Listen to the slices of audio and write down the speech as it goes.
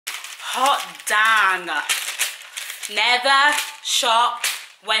Hot dang. Never shop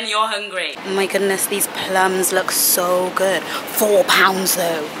when you're hungry. Oh my goodness, these plums look so good. £4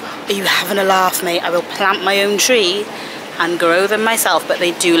 though. Are you having a laugh, mate? I will plant my own tree and grow them myself, but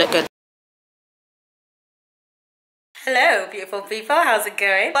they do look good. Hello beautiful people, how's it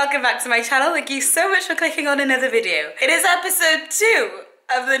going? Welcome back to my channel. Thank you so much for clicking on another video. It is episode 2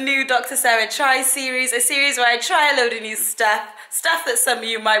 of the new Dr. Sara Try series, a series where I try a load of new stuff that some of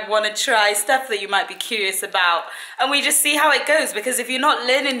you might want to try, stuff that you might be curious about, and we just see how it goes, because if you're not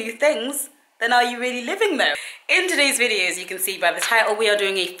learning new things, then are you really living them? In today's video, as you can see by the title, we are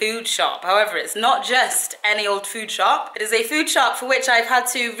doing a food shop. However, it's not just any old food shop. It is a food shop for which I've had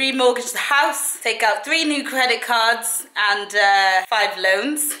to remortgage the house, take out 3 new credit cards and 5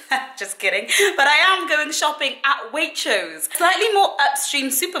 loans. Just kidding. But I am going shopping at Waitrose, slightly more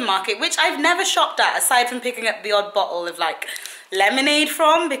upstream supermarket, which I've never shopped at, aside from picking up the odd bottle of like lemonade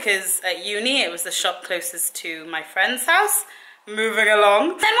from, because at uni it was the shop closest to my friend's house. Moving along.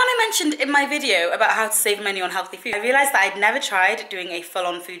 Then when I mentioned in my video about how to save money on healthy food, I realised that I'd never tried doing a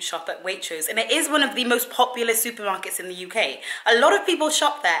full-on food shop at Waitrose, and it is one of the most popular supermarkets in the UK. A lot of people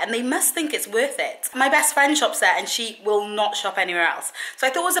shop there and they must think it's worth it. My best friend shops there and she will not shop anywhere else. So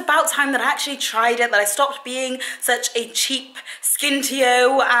I thought it was about time that I actually tried it, that I stopped being such a cheap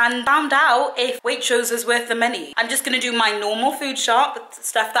skintio and found out if Waitrose is worth the money. I'm just going to do my normal food shop,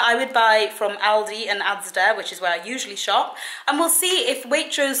 stuff that I would buy from Aldi and Asda, which is where I usually shop, and we'll see if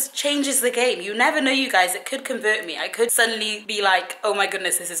Waitrose changes the game. You never know, you guys. It could convert me. I could suddenly be like, oh my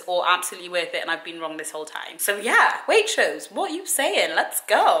goodness, this is all absolutely worth it and I've been wrong this whole time. So yeah, Waitrose, what are you saying? Let's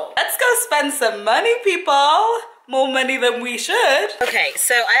go. Let's go spend some money, people. More money than we should. Okay,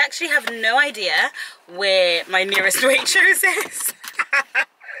 so I actually have no idea where my nearest Waitrose is.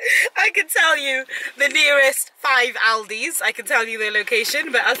 I can tell you the nearest 5 Aldis. I can tell you their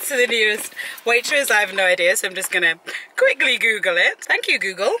location, but as to the nearest Waitrose, I have no idea, so I'm just gonna quickly Google it. Thank you,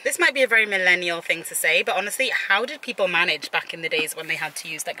 Google. This might be a very millennial thing to say, but honestly, how did people manage back in the days when they had to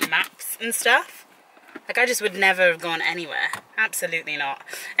use like maps and stuff? Like, I just would never have gone anywhere. Absolutely not.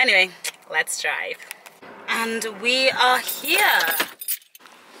 Anyway, let's drive. And we are here.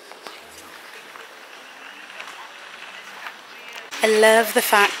 I love the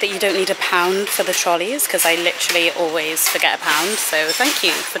fact that you don't need a pound for the trolleys, because I literally always forget a pound, so thank you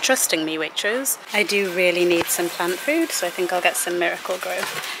for trusting me, Waitrose. I do really need some plant food, so I think I'll get some Miracle Grow,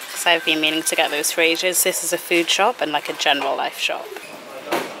 because I've been meaning to get those for ages. This is a food shop and like a general life shop.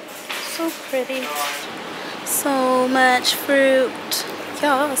 So pretty. So much fruit.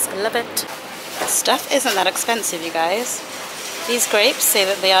 Yes, I love it. Stuff isn't that expensive, you guys. These grapes say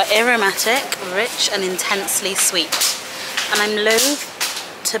that they are aromatic, rich and intensely sweet. And I'm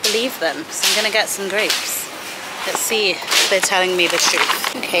loath to believe them, so I'm gonna get some grapes. Let's see if they're telling me the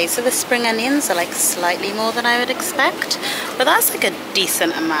truth. Okay, so the spring onions are like slightly more than I would expect, but that's like a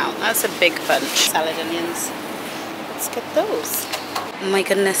decent amount. That's a big bunch. Salad onions. Let's get those. Oh my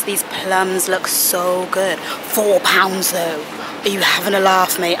goodness, these plums look so good. £4 though. Are you having a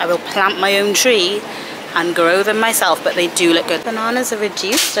laugh, mate? I will plant my own tree and grow them myself, but they do look good. Bananas are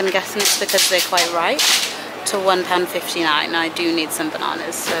reduced. I'm guessing it's because they're quite ripe. To £1.59. I do need some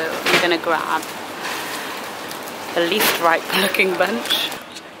bananas, so I'm gonna grab the least ripe looking bunch.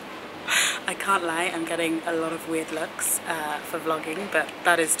 I can't lie, I'm getting a lot of weird looks for vlogging, but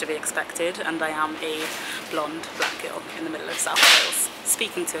that is to be expected, and I am a blonde black girl in the middle of South Wales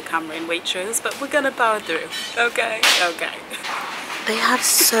speaking to a camera in Waitrose, but we're gonna power through. Okay. They have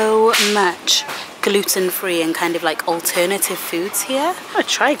so much gluten-free and kind of like alternative foods here. I'm gonna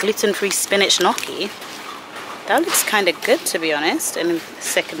try gluten-free spinach gnocchi. That looks kind of good, to be honest, in a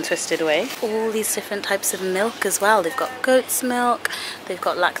sick and twisted way. All these different types of milk as well. They've got goat's milk, they've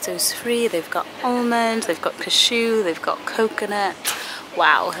got lactose free, they've got almond, they've got cashew, they've got coconut.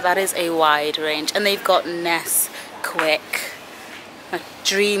 Wow, that is a wide range. And they've got Nesquik.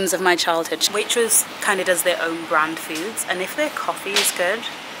 Dreams of my childhood. Waitrose kind of does their own brand foods, and if their coffee is good,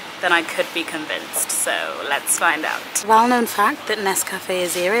 then I could be convinced, so let's find out. Well-known fact that Nescafe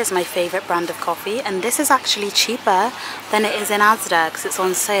Azera is my favourite brand of coffee, and this is actually cheaper than it is in Asda because it's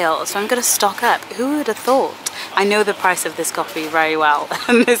on sale, so I'm going to stock up. Who would have thought? I know the price of this coffee very well,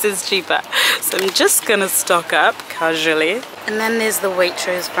 and this is cheaper, so I'm just going to stock up casually. And then there's the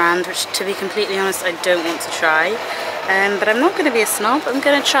Waitrose brand, which, to be completely honest, I don't want to try. But I'm not going to be a snob. I'm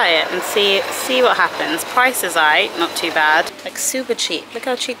going to try it and see what happens. Price is aight, not too bad. Like super cheap. Look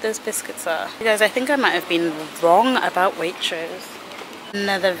how cheap those biscuits are. You guys, I think I might have been wrong about Waitrose.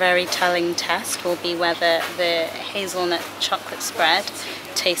 Another very telling test will be whether the hazelnut chocolate spread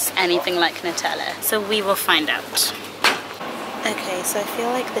tastes anything like Nutella. So we will find out. Okay, so I feel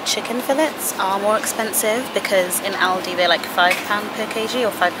like the chicken fillets are more expensive because in Aldi they're like £5 per kg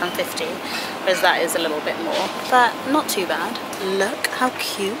or £5.50, whereas that is a little bit more, but not too bad. Look how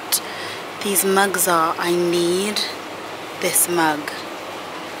cute these mugs are. I need this mug.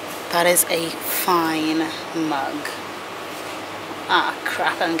 That is a fine mug. Ah,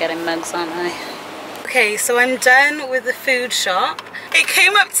 crap, I'm getting mugs, aren't I? Okay, so I'm done with the food shop. It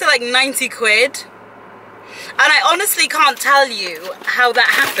came up to like 90 quid. And I honestly can't tell you how that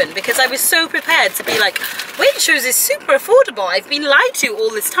happened because I was so prepared to be like, Waitrose is super affordable. I've been lied to all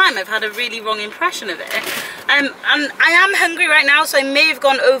this time. I've had a really wrong impression of it. And I am hungry right now, so I may have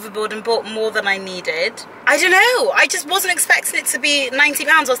gone overboard and bought more than I needed. I don't know. I just wasn't expecting it to be £90.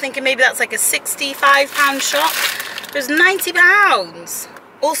 I was thinking maybe that's like a £65 shop. It was £90.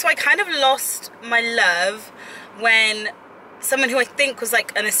 Also, I kind of lost my love when someone who I think was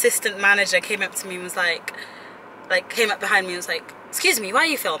like an assistant manager came up to me and was like came up behind me and was like, excuse me, why are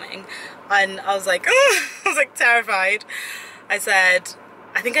you filming? And I was like, oh, I was like terrified. I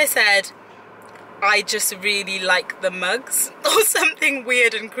think I said, I just really like the mugs or something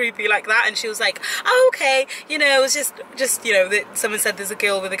weird and creepy like that. And she was like, oh, okay, you know, it was just you know, that someone said there's a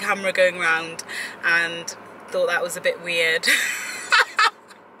girl with a camera going around and thought that was a bit weird.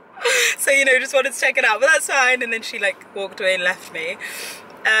 So, you know, just wanted to check it out, but that's fine. And then she like walked away and left me.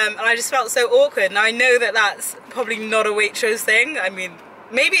 And I just felt so awkward. Now I know that that's probably not a Waitrose thing. I mean,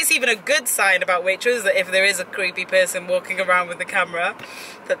 maybe it's even a good sign about Waitrose that if there is a creepy person walking around with the camera,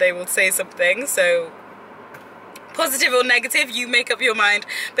 that they will say something. So, positive or negative, you make up your mind.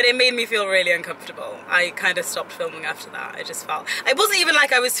 But it made me feel really uncomfortable. I kind of stopped filming after that. I just felt, it wasn't even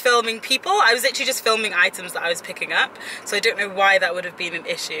like I was filming people. I was literally just filming items that I was picking up. So I don't know why that would have been an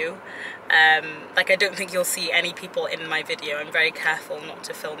issue. Like, I don't think you'll see any people in my video. I'm very careful not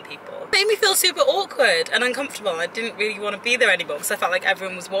to film people. It made me feel super awkward and uncomfortable. I didn't really want to be there anymore because I felt like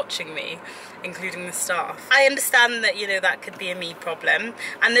everyone was watching me, including the staff. I understand that, you know, that could be a me problem.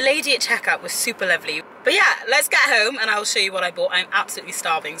 And the lady at checkout was super lovely. But yeah, let's get home and I'll show you what I bought. I'm absolutely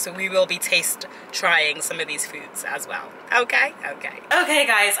starving, so we will be taste trying some of these foods as well. Okay? Okay. Okay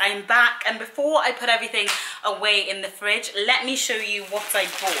guys, I'm back, and before I put everything away in the fridge, let me show you what I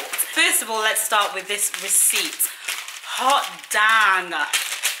bought. First of all, let's start with this receipt. Hot dang.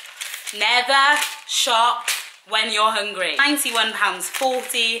 Never shop when you're hungry.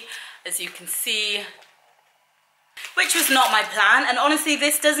 £91.40, as you can see. Which was not my plan, and honestly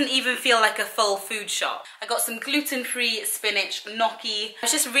this doesn't even feel like a full food shop. I got some gluten-free spinach gnocchi. I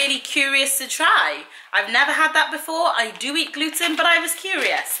was just really curious to try. I've never had that before. I do eat gluten, but I was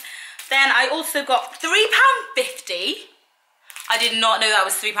curious. Then I also got £3.50. I did not know that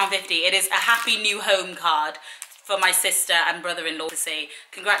was £3.50. It is a Happy New Home card for my sister and brother-in-law to say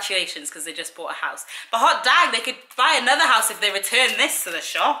congratulations because they just bought a house. But hot dang, they could buy another house if they return this to the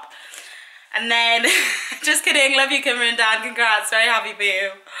shop. And then, just kidding, love you Kimber and Dad, congrats, very happy for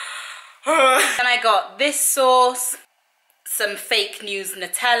you. Then I got this sauce, some fake news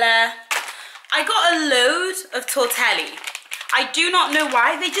Nutella. I got a load of tortelli. I do not know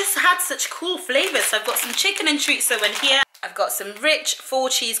why, they just had such cool flavours. So I've got some chicken and chorizo in here. I've got some rich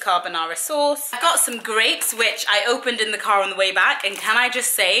 4-cheese carbonara sauce. I've got some grapes, which I opened in the car on the way back, and can I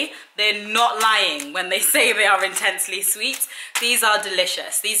just say, they're not lying when they say they are intensely sweet. These are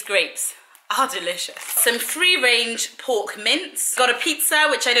delicious, these grapes are delicious. Some free-range pork mince. Got a pizza,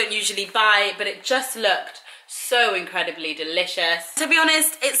 which I don't usually buy, but it just looked so incredibly delicious. To be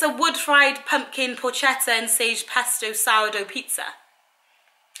honest, it's a wood-fried pumpkin porchetta and sage pesto sourdough pizza.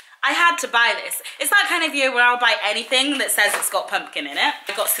 I had to buy this. It's that kind of year where I'll buy anything that says it's got pumpkin in it.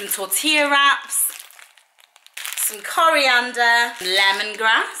 I got some tortilla wraps, some coriander,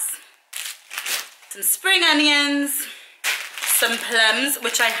 lemongrass, some spring onions, some plums,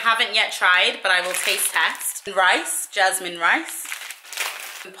 which I haven't yet tried, but I will taste test. Rice, jasmine rice.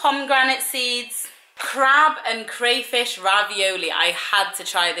 Some pomegranate seeds. Crab and crayfish ravioli. I had to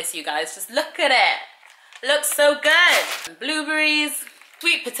try this, you guys. Just look at it. It looks so good. Some blueberries.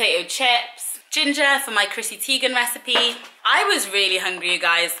 Sweet potato chips. Ginger for my Chrissy Teigen recipe. I was really hungry, you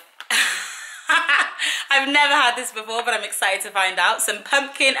guys. I've never had this before, but I'm excited to find out. Some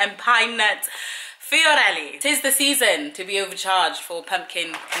pumpkin and pine nut fiorelli. 'Tis the season to be overcharged for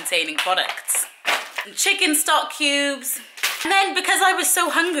pumpkin containing products. And chicken stock cubes. And then because I was so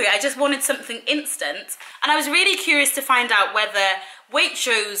hungry, I just wanted something instant. And I was really curious to find out whether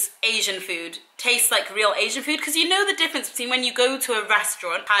Waitrose Asian food tastes like real Asian food, because you know the difference between when you go to a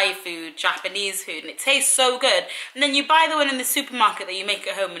restaurant, Thai food, Japanese food, and it tastes so good, and then you buy the one in the supermarket that you make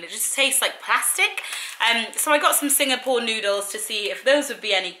at home and it just tastes like plastic. So I got some Singapore noodles to see if those would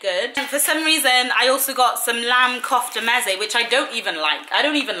be any good. And for some reason, I also got some lamb kofta meze, which I don't even like. I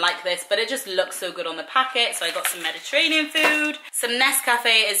don't even like this, but it just looks so good on the packet. So I got some Mediterranean food, some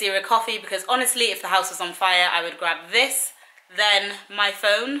Nescafe Azera coffee, because honestly, if the house was on fire, I would grab this, then my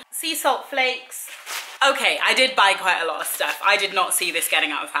phone, sea salt flakes. Okay, I did buy quite a lot of stuff. I did not see this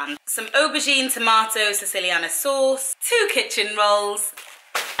getting out of hand. Some aubergine, tomato, Siciliana sauce, 2 kitchen rolls,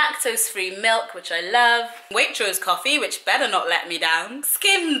 lactose-free milk, which I love, Waitrose coffee, which better not let me down,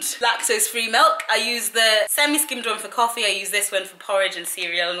 skimmed lactose-free milk. I use the semi-skimmed one for coffee, I use this one for porridge and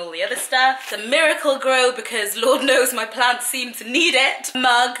cereal and all the other stuff. The Miracle Grow, because Lord knows my plants seem to need it.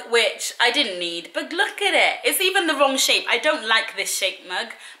 Mug, which I didn't need, but look at it. It's even the wrong shape. I don't like this shape mug,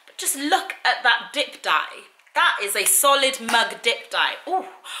 but just look at that dip dye. That is a solid mug dip dye. Ooh,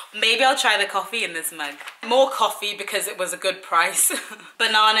 maybe I'll try the coffee in this mug. More coffee because it was a good price.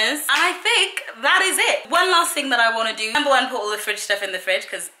 Bananas. And I think that is it. One last thing that I want to do. Number 1, put all the fridge stuff in the fridge,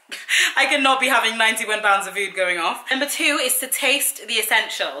 because I cannot be having 91 pounds of food going off. Number 2 is to taste the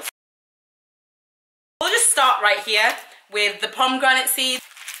essentials. We'll just start right here with the pomegranate seeds.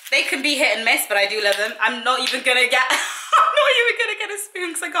 They can be hit and miss, but I do love them. I'm not even gonna get a spoon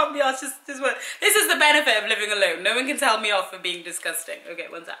because I can't be asked. Just what. This is the benefit of living alone. No one can tell me off for being disgusting. Okay,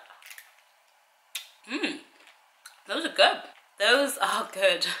 one's that. Those are good. Those are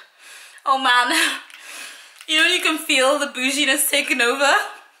good. Oh man. You know, you can feel the bouginess taking over.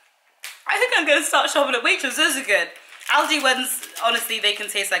 I think I'm gonna start shopping at Waitrose. Those are good. Aldi ones, honestly, they can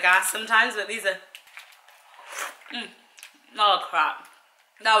taste like ass sometimes, but these are... Oh crap.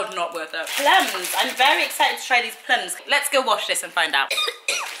 That was not worth it. Plums. I'm very excited to try these plums. Let's go wash this and find out.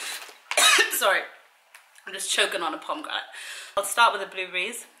 Sorry. I'm just choking on a pomegranate. I'll start with the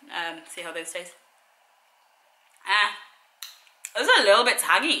blueberries. See how those taste. Those are a little bit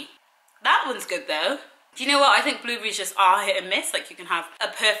tangy. That one's good though. Do you know what? I think blueberries just are hit and miss. Like, you can have a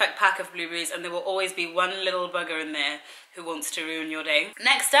perfect pack of blueberries and there will always be one little bugger in there who wants to ruin your day.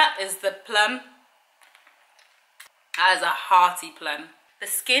 Next up is the plum. That is a hearty plum. The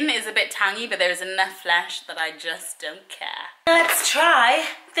skin is a bit tangy, but there is enough flesh that I just don't care. Let's try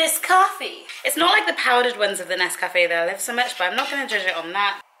this coffee. It's not like the powdered ones of the Nescafe that I love so much, but I'm not going to judge it on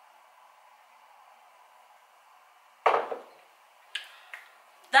that.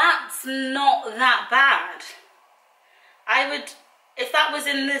 That's not that bad. I would, if that was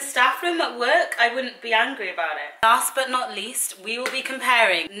in the staff room at work, I wouldn't be angry about it. Last but not least, we will be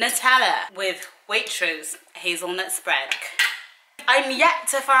comparing Nutella with Waitrose hazelnut spread. I'm yet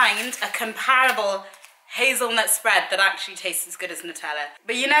to find a comparable hazelnut spread that actually tastes as good as Nutella.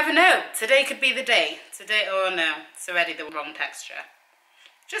 But you never know. Today could be the day. Today, oh no, it's already the wrong texture.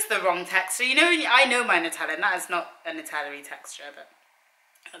 Just the wrong texture. You know, I know my Nutella, and that is not a Nutella-y texture, but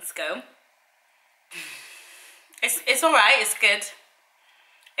let's go. It's all right, it's good.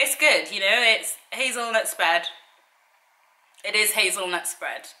 It's good, you know, it's hazelnut spread. It is hazelnut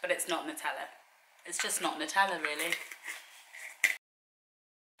spread, but it's not Nutella. It's just not Nutella, really.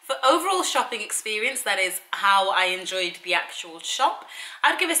 For overall shopping experience, that is how I enjoyed the actual shop,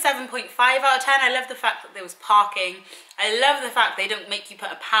 I'd give a 7.5 out of 10. I love the fact that there was parking. I love the fact they don't make you put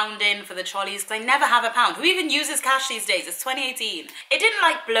 £1 in for the trolleys, because I never have £1. Who even uses cash these days? It's 2018. It didn't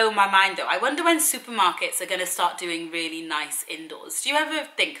like blow my mind though. I wonder when supermarkets are going to start doing really nice indoors. Do you ever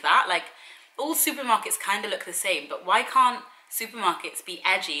think that? Like, all supermarkets kind of look the same, but why can't supermarkets be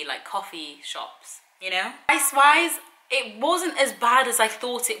edgy like coffee shops, you know? Price-wise, it wasn't as bad as I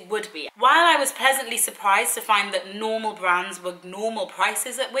thought it would be. While I was pleasantly surprised to find that normal brands were normal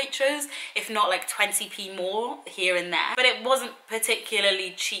prices at Waitrose, if not like 20p more here and there, but it wasn't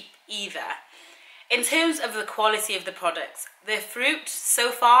particularly cheap either. In terms of the quality of the products, their fruit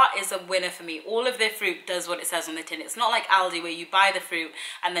so far is a winner for me. All of their fruit does what it says on the tin. It's not like Aldi where you buy the fruit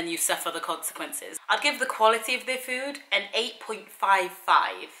and then you suffer the consequences. I'd give the quality of their food an 8.55.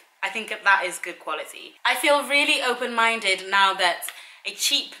 I think that is good quality. I feel really open-minded now that a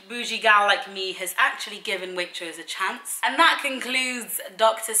cheap bougie gal like me has actually given Waitrose a chance. And that concludes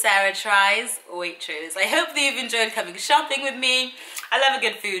Dr. Sara Tries Waitrose. I hope that you've enjoyed coming shopping with me. I love a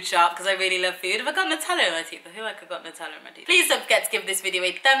good food shop because I really love food. Have I got Nutella in my teeth? I feel like I've got Nutella in my teeth. Please don't forget to give this video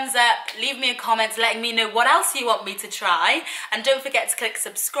a thumbs up. Leave me a comment letting me know what else you want me to try. And don't forget to click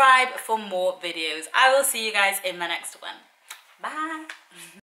subscribe for more videos. I will see you guys in my next one. Bye.